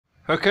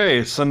Okay,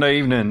 it's Sunday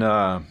evening.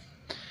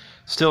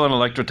 Still in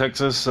Electra,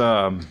 Texas.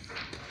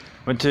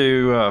 Went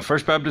to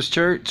First Baptist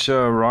Church.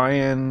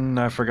 Ryan,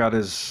 I forgot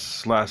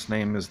his last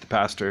name, is the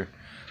pastor.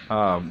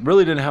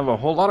 Really didn't have a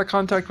whole lot of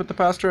contact with the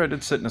pastor. I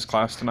did sit in his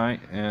class tonight,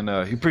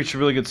 and he preached a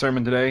really good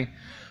sermon today.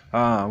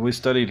 We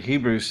studied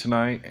Hebrews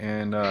tonight,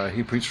 and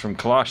he preached from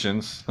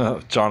Colossians.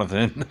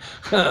 Jonathan,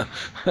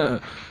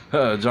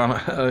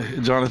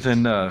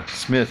 Jonathan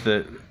Smith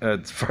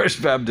at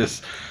First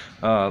Baptist.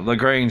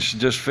 LaGrange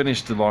just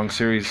finished the long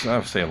series. I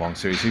would say a long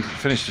series. He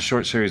finished a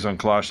short series on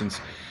Colossians,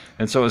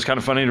 and so it's kind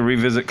of funny to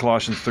revisit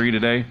Colossians 3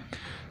 today.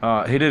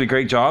 He did a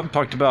great job.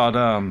 Talked about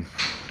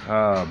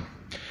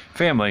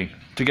family,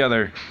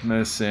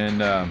 togetherness,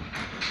 and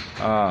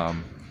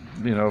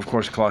of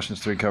course, Colossians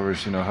 3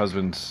 covers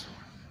husbands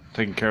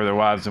taking care of their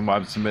wives and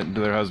wives submitting to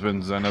their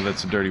husbands. I know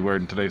that's a dirty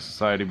word in today's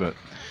society, but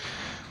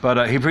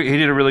he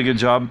did a really good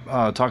job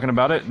talking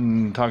about it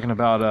and talking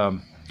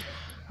about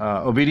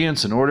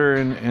obedience and order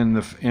in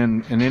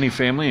any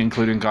family,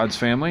 including God's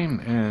family.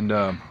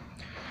 And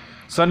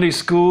Sunday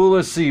school,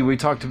 let's see, we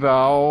talked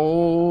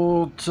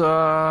about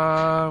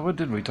what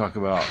did we talk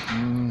about?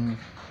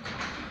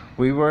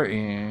 We were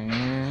in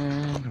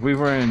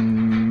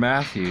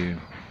Matthew.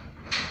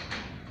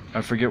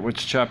 I forget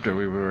which chapter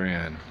we were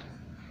in.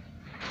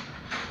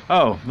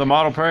 Oh, the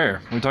model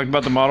prayer. We talked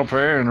about the model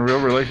prayer and a real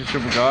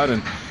relationship with God,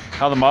 and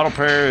how the model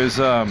prayer is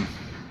a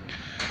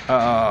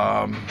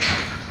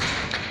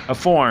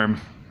form.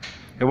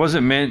 It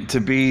wasn't meant to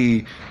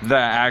be the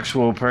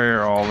actual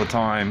prayer all the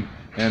time,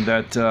 and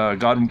that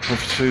God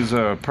pursues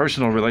a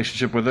personal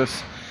relationship with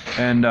us.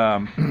 And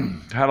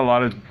had a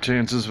lot of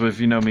chances. If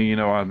you know me,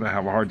 I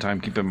have a hard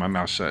time keeping my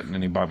mouth shut in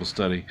any Bible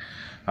study.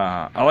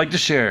 I like to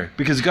share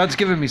because God's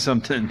given me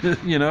something.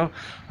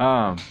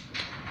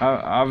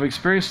 I've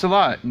experienced a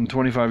lot in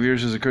 25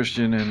 years as a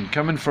Christian, and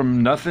coming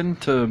from nothing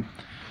to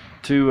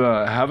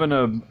having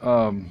a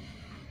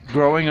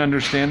growing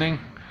understanding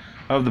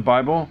of the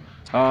Bible.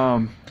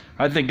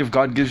 I think if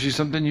God gives you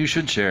something, you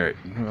should share it.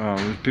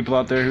 There's people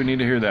out there who need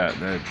to hear that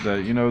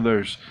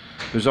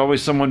there's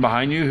always someone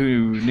behind you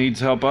who needs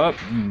help up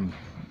and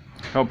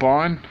help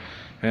on,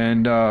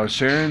 and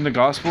sharing the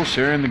gospel,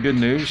 sharing the good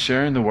news,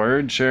 sharing the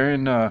word,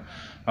 sharing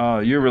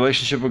your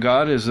relationship with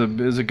God is a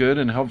good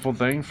and helpful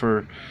thing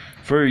for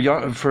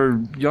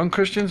young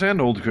Christians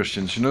and old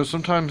Christians.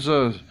 Sometimes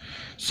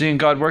seeing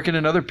God working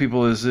in other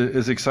people is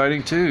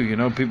exciting too.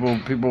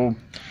 People.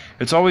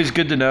 It's always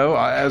good to know,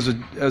 as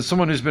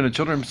someone who's been a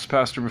children's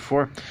pastor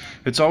before,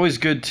 it's always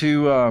good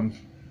to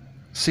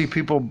see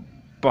people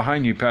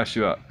behind you pass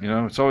you up.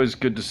 It's always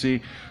good to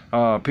see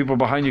people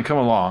behind you come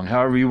along,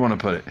 however you want to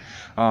put it.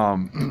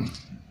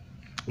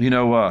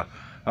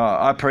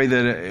 I pray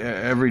that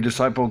every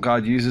disciple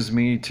God uses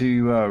me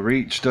to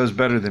reach does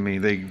better than me.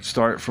 They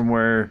start from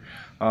where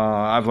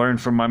I've learned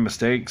from my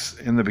mistakes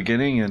in the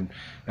beginning,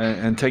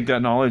 and take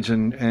that knowledge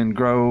and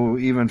grow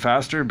even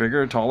faster,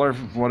 bigger, taller,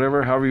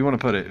 whatever, however you want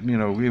to put it,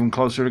 even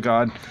closer to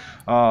God,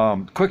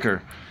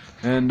 quicker.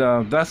 And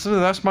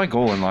that's my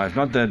goal in life.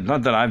 Not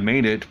that I've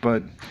made it,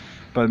 but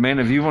man,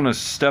 if you want to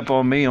step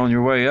on me on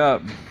your way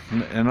up,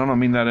 and I don't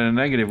mean that in a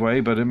negative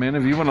way, but man,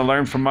 if you want to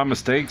learn from my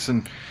mistakes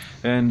and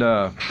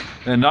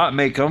not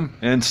make them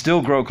and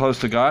still grow close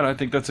to God, I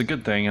think that's a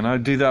good thing. And I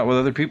do that with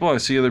other people. I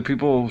see other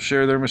people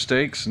share their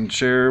mistakes and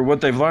share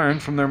what they've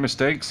learned from their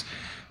mistakes,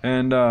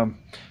 and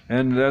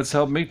that's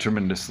helped me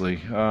tremendously.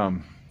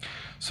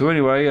 So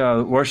anyway,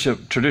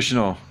 worship,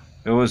 traditional.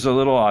 It was a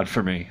little odd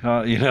for me.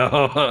 I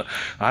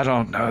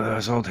don't know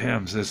those old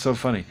hymns. It's so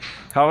funny.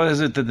 How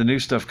is it that the new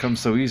stuff comes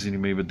so easy to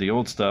me, but the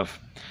old stuff,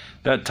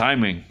 that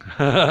timing,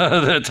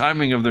 the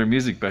timing of their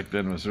music back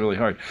then was really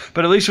hard.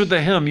 But at least with the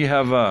hymn, you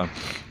have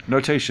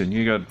notation.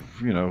 You got,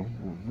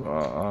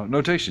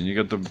 notation.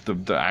 You got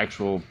the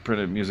actual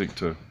printed music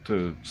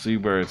to see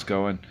where it's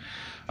going.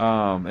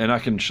 And I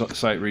can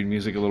sight read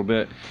music a little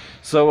bit.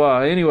 So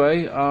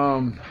anyway,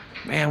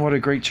 man, what a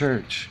great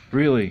church,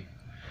 really.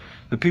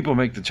 The people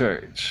make the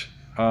church.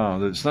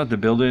 It's not the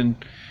building.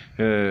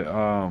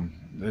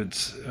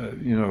 It's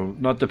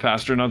not the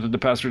pastor. Not that the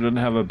pastor doesn't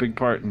have a big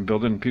part in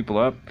building people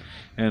up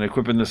and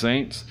equipping the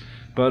saints,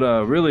 but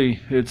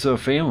really it's a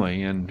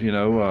family. And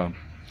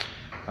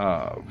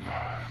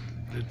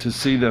to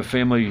see the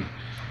family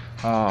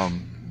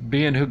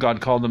being who God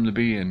called them to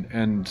be,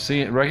 and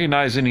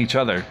recognizing each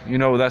other.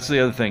 That's the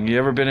other thing. You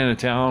ever been in a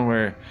town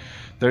where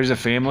there's a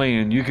family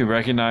and you can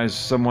recognize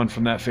someone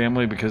from that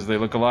family because they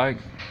look alike?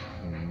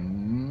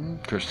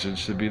 Christians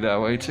should be that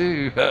way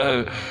too.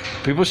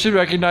 People should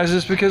recognize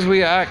us because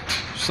we act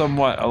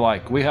somewhat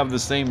alike. We have the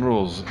same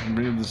rules.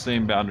 We have the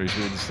same boundaries.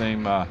 We have the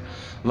same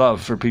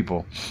love for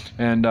people.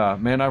 And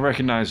man, I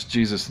recognize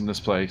Jesus in this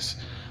place.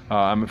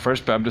 I'm at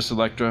First Baptist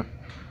Electra.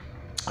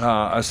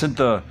 I sent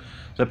the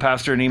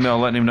pastor an email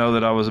letting him know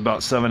that I was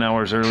about 7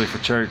 hours early for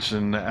church,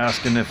 and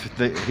asking if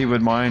he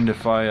would mind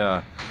if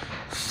I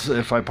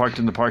parked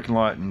in the parking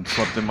lot and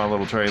slept in my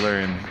little trailer.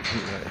 And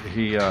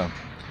he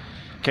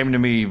came to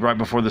me right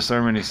before the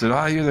sermon. He said,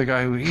 you're the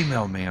guy who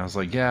emailed me. I was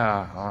like,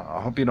 yeah,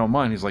 I hope you don't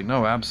mind. He's like,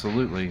 no,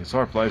 absolutely. It's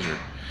our pleasure.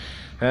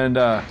 And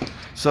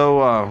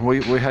so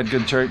we had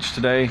good church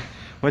today.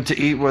 Went to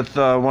eat with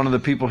one of the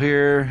people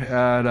here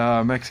at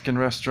a Mexican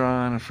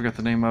restaurant. I forgot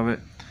the name of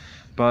it.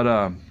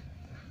 But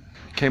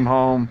came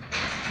home,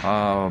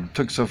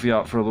 took Sophie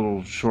out for a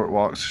little short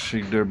walk.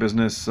 She did her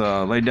business,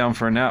 laid down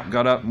for a nap,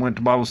 got up and went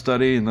to Bible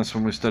study, and that's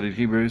when we studied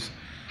Hebrews.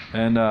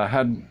 And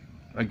had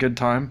a good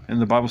time in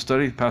the Bible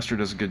study. The pastor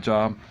does a good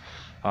job.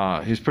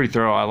 He's pretty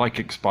thorough. I like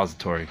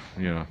expository,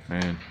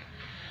 and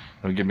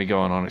don't get me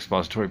going on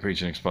expository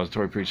preaching.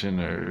 Expository preaching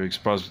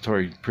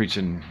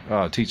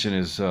teaching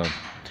is,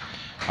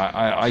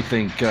 I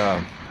think,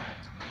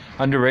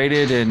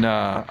 underrated and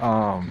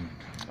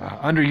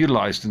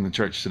underutilized in the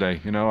church today.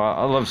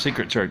 I love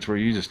secret church where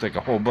you just take a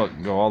whole book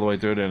and go all the way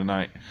through it in a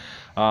night.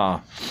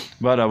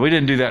 But we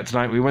didn't do that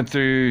tonight. We went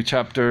through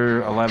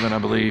chapter 11, I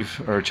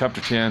believe, or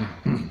chapter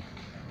 10.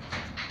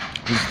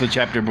 This is the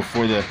chapter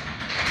before the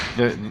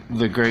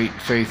great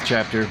faith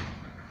chapter,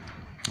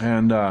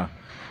 and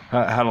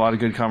had a lot of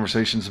good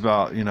conversations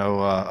about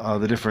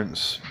the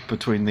difference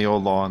between the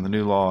old law and the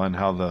new law, and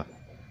how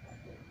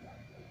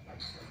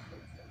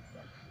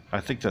I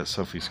think that's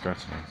Sophie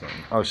scratching on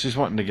something. Oh, she's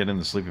wanting to get in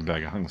the sleeping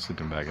bag. I hung the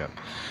sleeping bag up.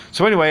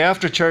 So anyway,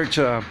 after church,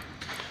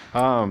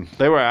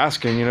 they were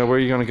asking, where are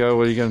you going to go?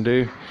 What are you going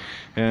to do?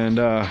 And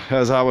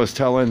as I was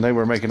telling, they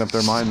were making up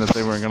their mind that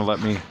they weren't going to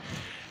let me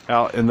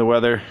out in the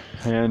weather.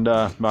 And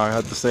I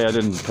have to say I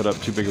didn't put up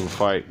too big of a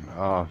fight.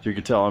 You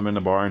could tell I'm in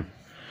the barn.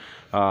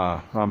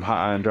 I'm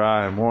high and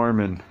dry and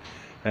warm,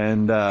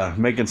 and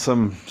making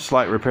some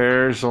slight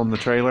repairs on the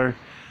trailer.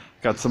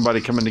 Got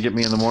somebody coming to get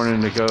me in the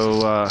morning to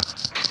go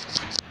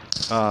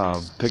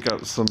pick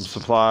up some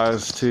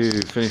supplies to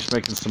finish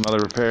making some other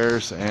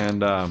repairs,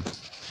 and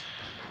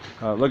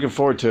looking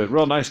forward to it.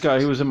 Real nice guy.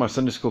 He was in my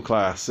Sunday school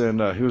class, and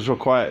he was real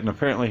quiet, and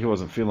apparently he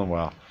wasn't feeling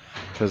well,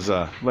 because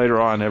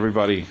later on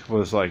everybody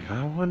was like,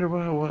 I wonder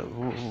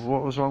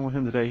what was wrong with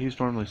him today. He's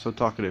normally so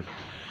talkative.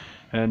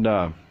 And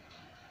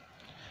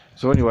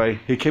so anyway,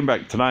 he came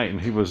back tonight, and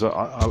he was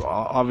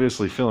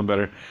obviously feeling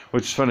better,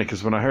 which is funny,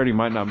 because when I heard he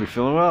might not be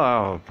feeling well,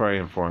 I was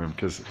praying for him,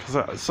 because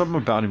something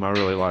about him I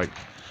really like.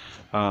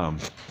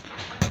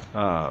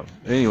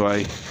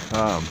 Anyway,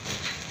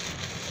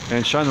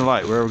 and shine the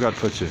light wherever God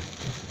puts you.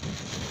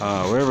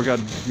 Wherever God,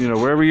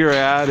 wherever you're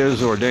at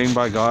is ordained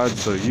by God.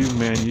 So you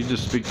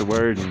just speak the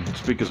word and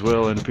speak His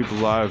will into people's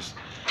lives,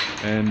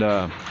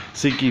 and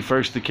seek ye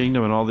first the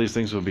kingdom, and all these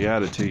things will be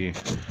added to you.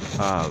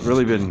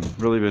 Really been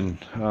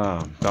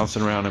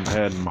bouncing around in my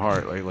head and my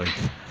heart lately.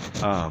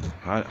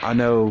 I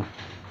know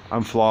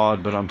I'm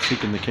flawed, but I'm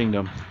seeking the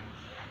kingdom.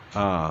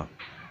 I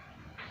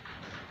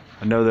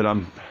know that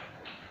I'm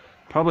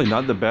probably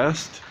not the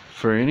best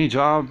for any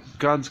job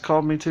God's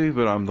called me to,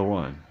 but I'm the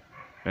one.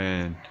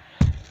 And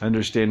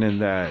understanding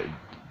that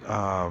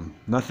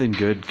nothing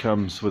good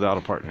comes without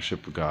a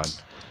partnership with God.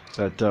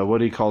 That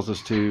what He calls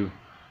us to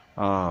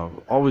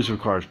always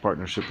requires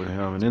partnership with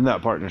Him, and in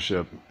that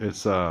partnership,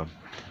 it's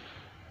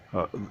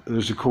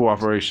there's a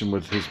cooperation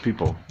with His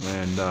people,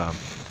 and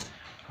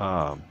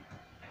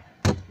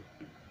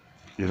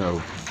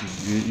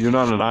you're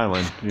not an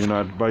island. You're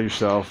not by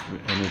yourself,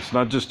 and it's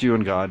not just you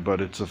and God, but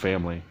it's a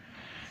family.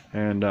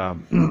 And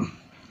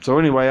so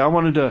anyway, I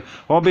won't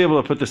be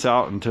able to put this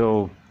out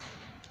until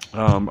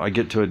I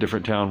get to a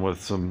different town with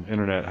some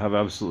internet. I have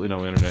absolutely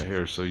no internet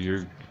here, so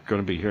you're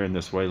going to be hearing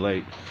this way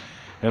late.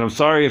 And I'm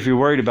sorry if you're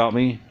worried about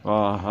me.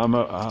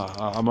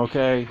 I'm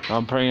okay.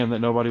 I'm praying that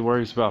nobody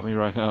worries about me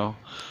right now,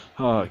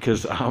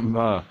 because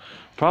I'm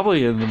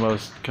probably in the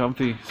most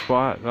comfy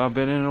spot I've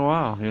been in a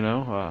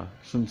while.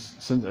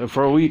 Since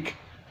for a week.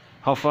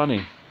 How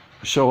funny!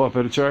 Show up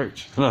at a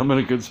church and I'm in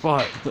a good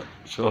spot.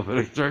 Show up at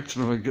a church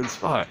and I'm in a good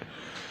spot.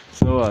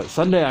 So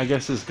Sunday, I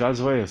guess, is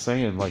God's way of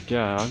saying, like,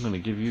 yeah, I'm going to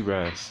give you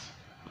rest.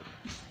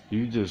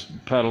 You just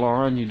paddle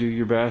on, you do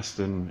your best,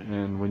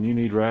 and when you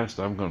need rest,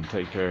 I'm going to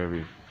take care of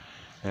you.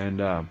 And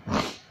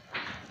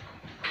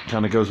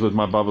kind of goes with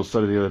my Bible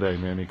study the other day,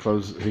 man. He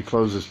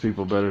clothes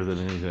people better than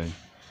anything,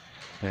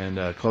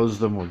 and clothes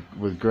them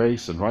with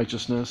grace and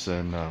righteousness,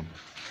 and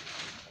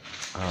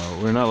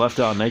we're not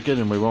left out naked,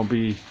 and we won't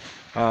be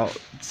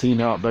seen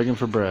out begging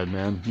for bread,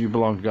 man. You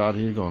belong to God.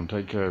 He's going to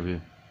take care of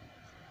you.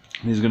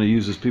 He's going to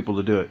use His people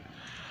to do it.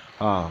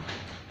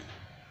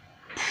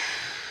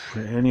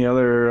 Any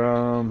other?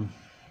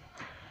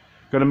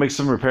 Going to make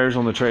some repairs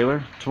on the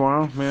trailer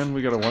tomorrow, man.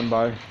 We got a one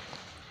by.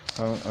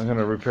 I'm going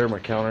to repair my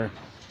counter.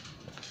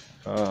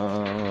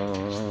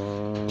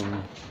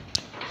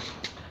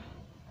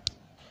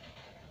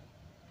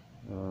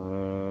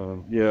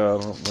 Yeah, I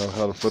don't know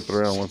how to flip it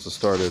around once it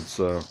started,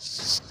 so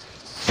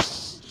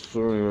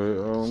anyway,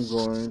 I'm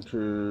going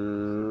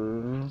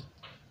to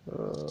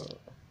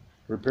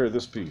repair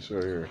this piece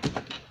right here.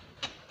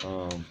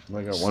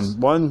 I got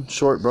one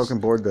short broken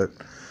board that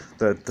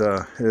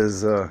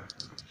is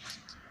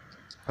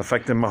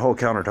affecting my whole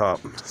countertop,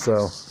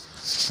 so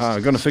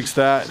I'm going to fix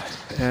that,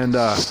 and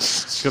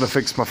going to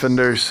fix my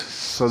fenders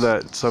so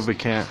that somebody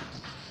can't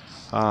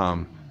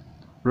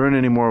ruin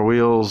any more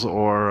wheels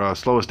or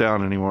slow us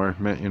down anymore,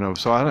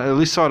 so at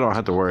least I don't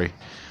have to worry.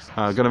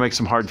 Gonna make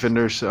some hard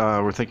fenders.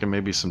 We're thinking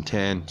maybe some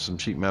tin, some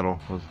sheet metal,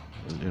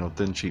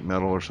 thin sheet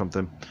metal or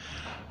something.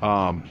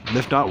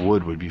 If not,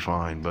 wood would be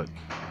fine, but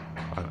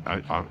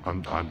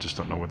I just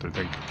don't know what they're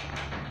thinking.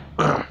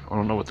 I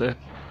don't know what they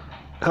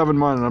have in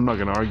mind, and I'm not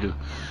gonna argue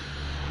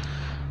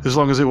as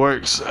long as it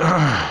works.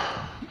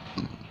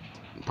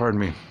 Pardon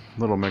me,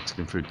 little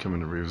Mexican food coming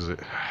to revisit.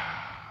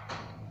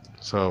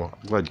 So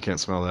I'm glad you can't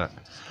smell that.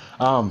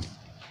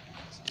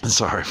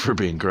 Sorry for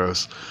being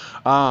gross.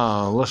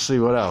 Let's see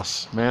what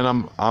else.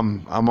 Man,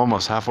 I'm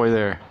almost halfway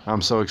there.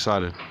 I'm so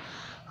excited.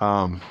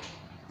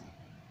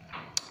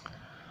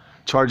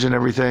 Charging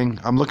everything.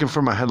 I'm looking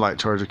for my headlight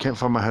charger. Can't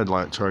find my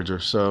headlight charger.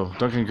 So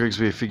Duncan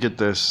Grigsby, if you get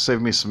this,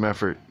 save me some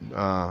effort.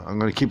 I'm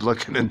gonna keep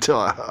looking until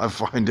I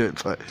find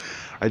it, but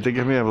I think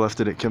I may have left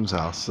it at Kim's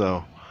house.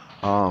 So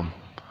I'm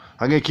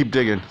gonna keep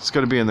digging. It's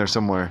gonna be in there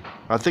somewhere.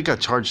 I think I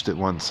charged it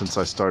once since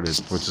I started,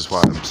 which is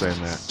why I'm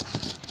saying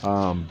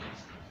that.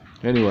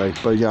 Anyway,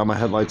 but yeah, my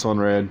headlight's on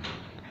red.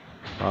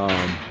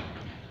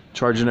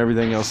 Charging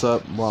everything else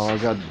up. Well,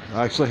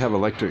 I actually have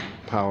electric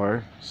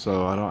power,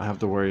 so I don't have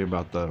to worry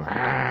about the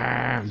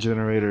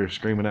generator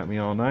screaming at me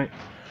all night.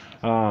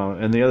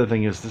 And the other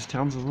thing is, this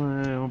town's a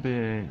little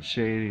bit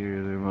shadier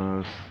than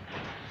most,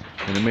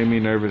 and it made me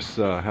nervous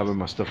having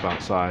my stuff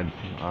outside.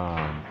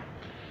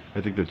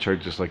 I think the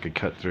church is like a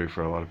cut through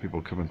for a lot of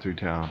people coming through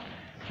town,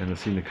 and I've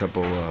seen a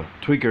couple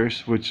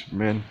tweakers, which,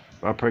 man,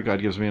 I pray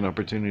God gives me an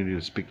opportunity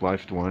to speak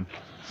life to one.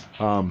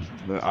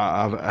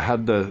 I've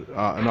had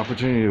an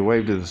opportunity to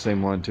wave to the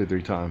same one 2 or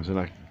 3 times,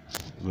 and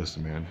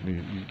listen, man,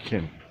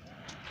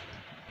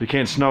 you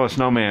can't snow a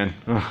snowman.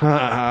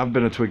 I've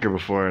been a tweaker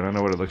before, and I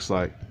know what it looks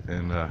like.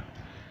 And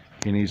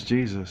he needs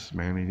Jesus,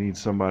 man. He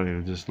needs somebody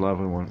to just love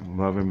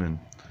him,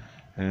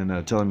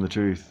 and tell him the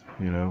truth.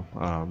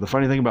 The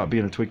funny thing about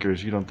being a tweaker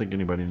is you don't think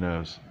anybody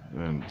knows,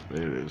 and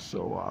it is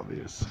so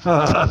obvious.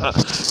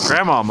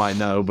 Grandma might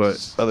know,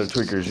 but other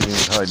tweakers, you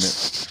ain't hiding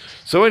it.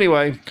 So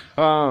anyway,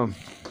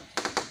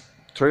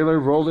 trailer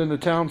rolled into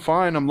town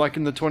fine. I'm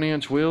liking the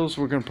 20-inch wheels.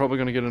 We're probably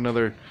gonna get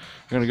another.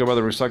 I'm gonna go by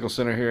the recycle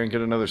center here and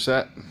get another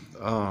set.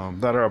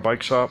 That or a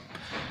bike shop,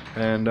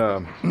 and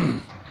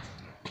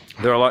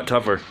they're a lot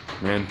tougher,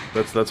 man.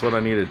 That's what I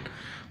needed.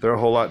 They're a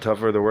whole lot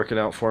tougher. They're working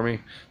out for me.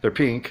 They're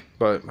pink,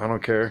 but I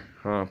don't care.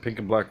 Pink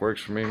and black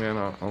works for me, man.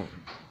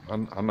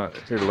 I'm not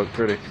here to look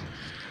pretty.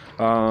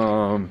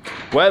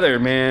 Weather,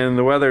 man.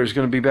 The weather is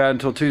going to be bad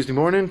until Tuesday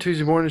morning.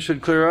 Tuesday morning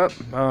should clear up.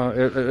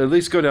 At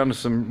least go down to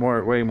some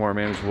way more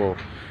manageable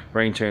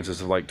rain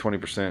chances of like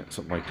 20%,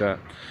 something like that.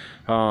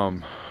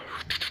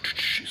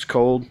 It's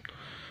cold.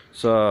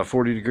 It's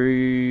 40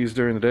 degrees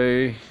during the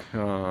day.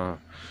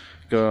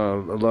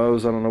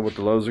 Lows, I don't know what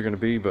the lows are going to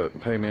be, but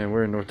hey, man,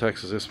 we're in North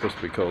Texas. It's supposed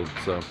to be cold,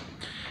 so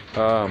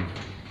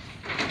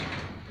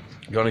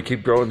gonna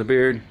keep growing the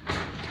beard.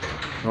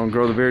 I'm gonna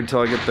grow the beard until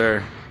I get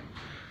there.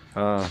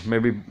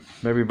 Maybe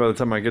by the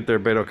time I get there,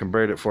 Beto can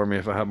braid it for me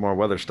if I have more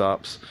weather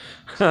stops.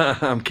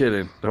 I'm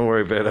kidding. Don't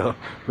worry, Beto.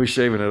 We're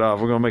shaving it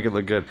off. We're gonna make it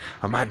look good.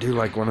 I might do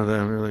like one of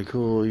them really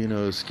cool,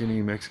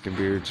 skinny Mexican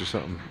beards or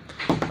something.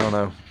 I don't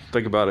know.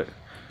 Think about it.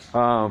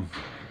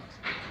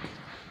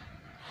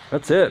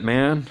 That's it,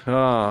 man.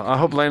 I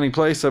hope landing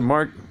place and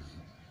Mark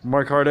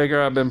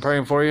Hardacre, I've been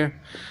praying for you.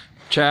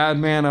 Chad,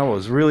 man, I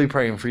was really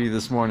praying for you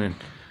this morning.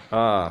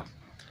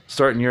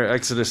 Starting your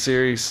Exodus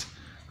series.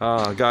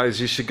 Guys,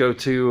 you should go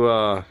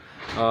to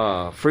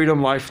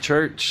Freedom Life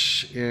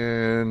Church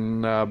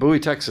in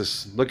Bowie,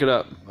 Texas. Look it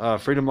up.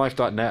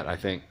 Freedomlife.net, I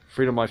think.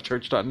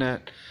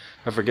 Freedomlifechurch.net.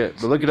 I forget,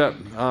 but look it up.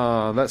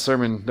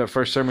 That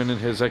first sermon in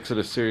his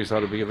Exodus series ought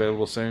to be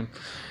available soon.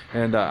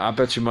 And I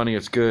bet you money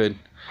it's good.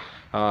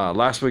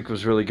 Last week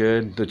was really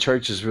good. The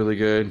church is really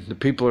good. The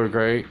people are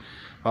great.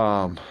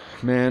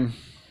 Man,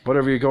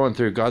 whatever you're going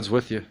through, God's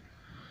with you.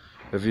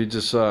 If you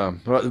just,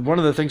 one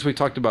of the things we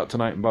talked about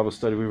tonight in Bible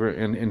study, we were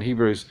in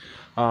Hebrews.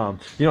 In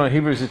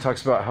Hebrews, it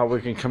talks about how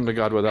we can come to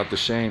God without the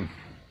shame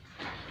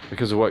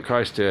because of what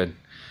Christ did.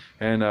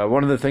 And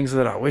one of the things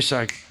that I wish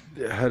I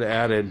had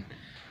added,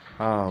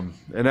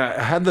 and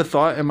I had the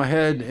thought in my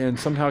head and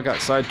somehow got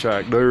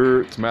sidetracked.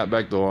 It's Matt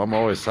Bechtel. I'm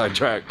always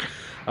sidetracked.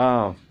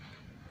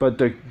 But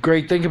the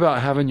great thing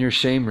about having your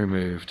shame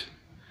removed,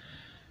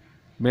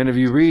 man, if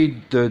you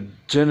read the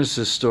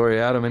Genesis story,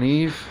 Adam and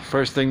Eve,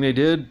 first thing they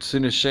did, as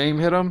soon as shame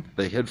hit them,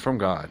 they hid from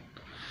God.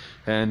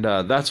 And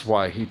that's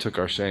why he took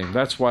our shame.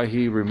 That's why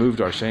he removed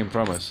our shame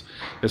from us.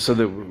 Is so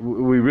that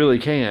we really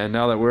can,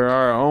 now that we're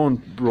our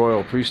own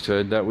royal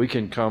priesthood, that we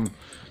can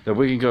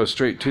go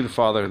straight to the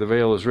Father. The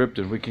veil is ripped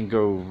and we can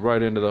go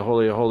right into the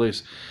Holy of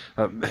Holies.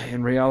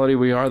 In reality,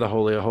 we are the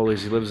Holy of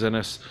Holies. He lives in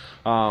us.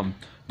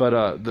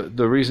 But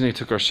the reason he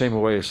took our shame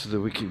away is so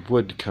that we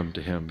would come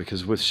to him.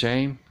 Because with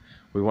shame,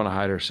 we want to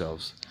hide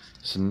ourselves.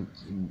 So,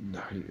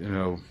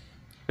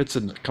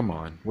 come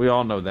on. We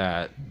all know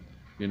that.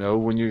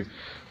 When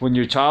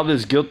your child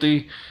is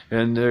guilty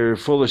and they're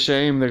full of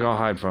shame, they're going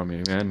to hide from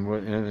you. And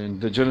in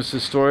the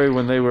Genesis story,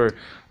 when they were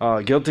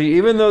guilty,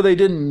 even though they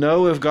didn't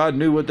know if God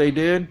knew what they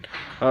did,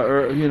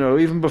 or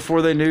even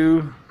before they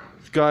knew,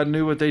 God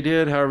knew what they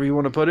did, however you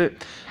want to put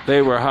it.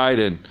 They were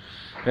hiding.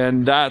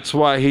 And that's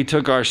why he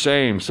took our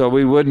shame, so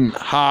we wouldn't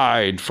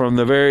hide from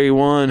the very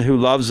one who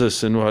loves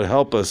us and will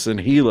help us and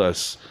heal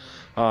us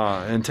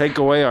and take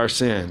away our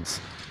sins.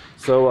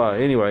 So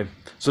anyway,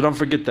 so don't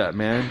forget that,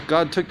 man.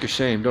 God took your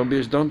shame. Don't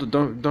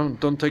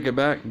take it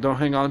back. Don't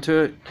hang on to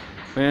it,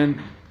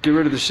 man. Get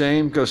rid of the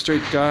shame. Go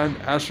straight to God.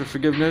 Ask for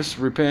forgiveness.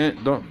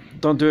 Repent.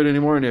 Don't do it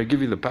anymore, and He'll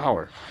give you the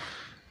power.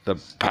 The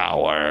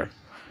power.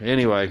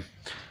 Anyway.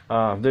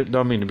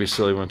 Don't mean to be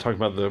silly when I talk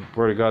about the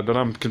Word of God, but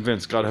I'm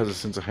convinced God has a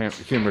sense of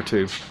humor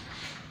too.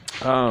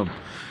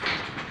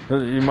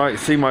 You might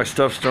see my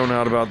stuff thrown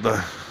out about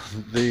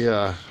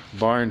the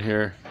barn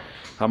here.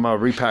 I'm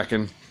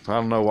repacking. I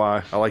don't know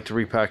why. I like to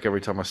repack every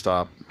time I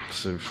stop.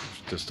 So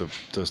just a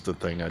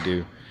thing I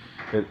do.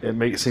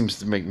 It seems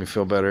to make me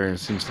feel better, and it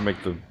seems to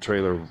make the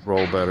trailer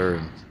roll better.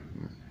 And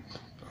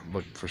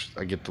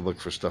I get to look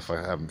for stuff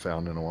I haven't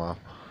found in a while.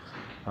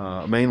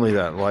 Mainly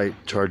that light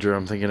charger.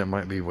 I'm thinking it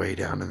might be way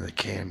down in the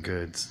canned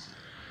goods.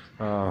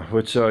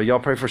 Which y'all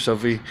pray for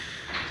Sophie.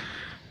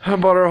 I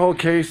bought her a whole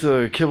case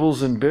of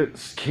Kibbles and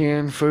Bits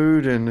canned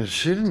food, and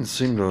she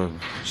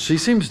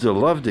seems to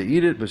love to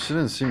eat it, but she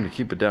doesn't seem to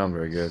keep it down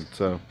very good.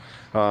 So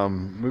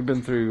we've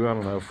been through, I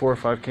don't know, 4 or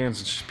 5 cans,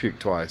 and she's puked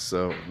twice.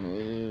 So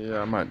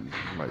yeah, I might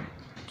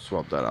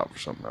swap that out for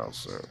something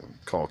else, or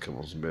call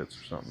Kibbles and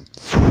Bits or something.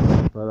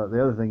 But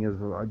the other thing is,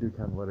 I do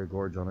kind of let her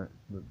gorge on it,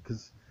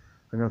 because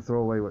I'm gonna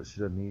throw away what she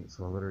doesn't eat,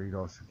 so I'll let her eat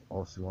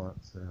all she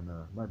wants, and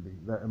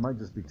it might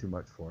just be too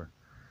much for her.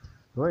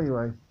 So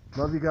anyway,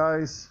 love you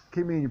guys.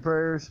 Keep me in your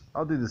prayers.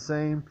 I'll do the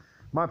same.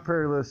 My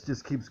prayer list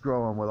just keeps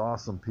growing with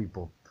awesome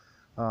people.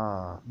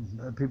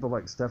 People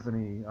like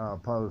Stephanie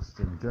Post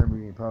and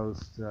Jeremy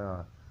Post,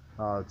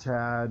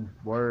 Chad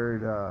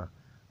Word,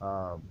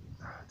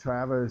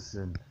 Travis,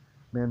 and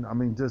man, I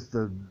mean, just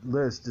the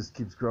list just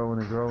keeps growing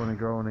and growing and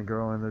growing and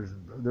growing.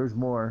 There's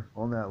more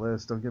on that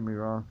list. Don't get me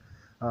wrong.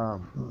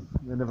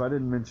 And if I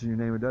didn't mention your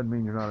name, it doesn't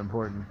mean you're not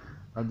important.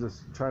 I'm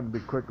just trying to be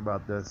quick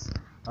about this.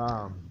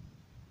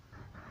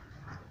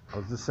 I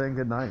was just saying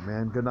good night,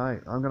 man. Good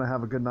night. I'm going to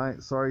have a good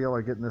night. Sorry y'all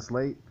are getting this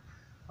late.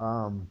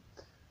 God's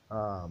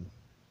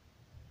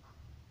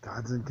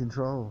in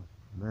control,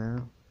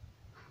 man.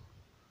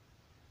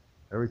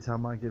 Every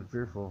time I get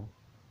fearful,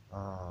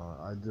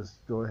 I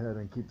just go ahead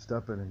and keep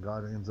stepping, and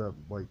God ends up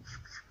like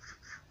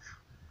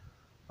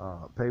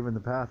paving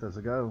the path as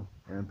I go,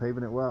 and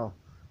paving it well.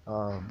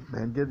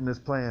 And getting this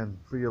plan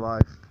for your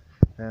life,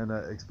 and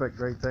expect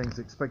great things.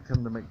 Expect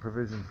Him to make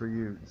provision for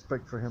you.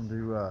 Expect for Him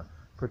to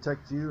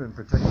protect you and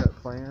protect that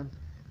plan,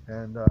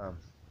 and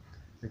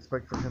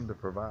expect for Him to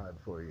provide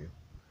for you.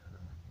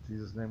 In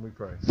Jesus' name we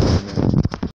pray. Amen.